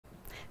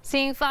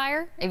Seeing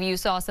fire? If you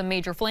saw some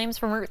major flames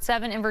from Route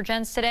 7 in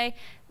Vergennes today,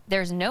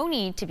 there's no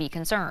need to be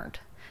concerned.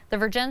 The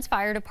Vergennes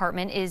Fire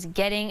Department is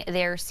getting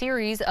their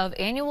series of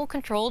annual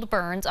controlled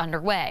burns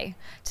underway.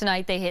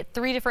 Tonight they hit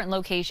 3 different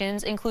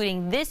locations,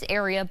 including this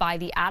area by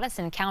the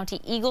Addison County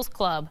Eagles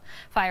Club.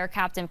 Fire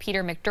Captain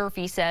Peter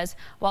McDurphy says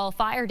while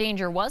fire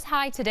danger was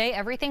high today,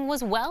 everything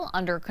was well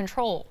under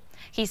control.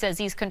 He says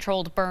these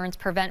controlled burns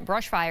prevent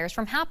brush fires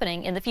from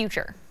happening in the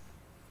future.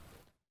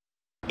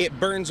 It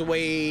burns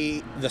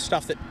away the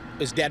stuff that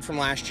is dead from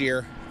last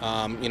year.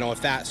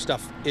 If that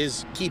stuff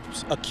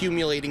keeps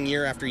accumulating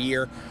year after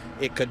year,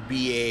 it could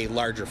be a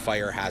larger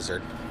fire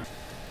hazard.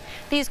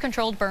 These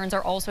controlled burns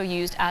are also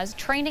used as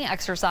training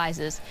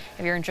exercises.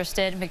 If you're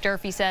interested,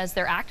 McDurphy says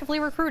they're actively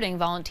recruiting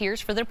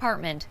volunteers for the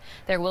department.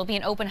 There will be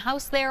an open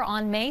house there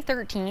on May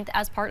 13th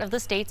as part of the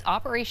state's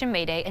Operation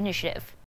Mayday initiative.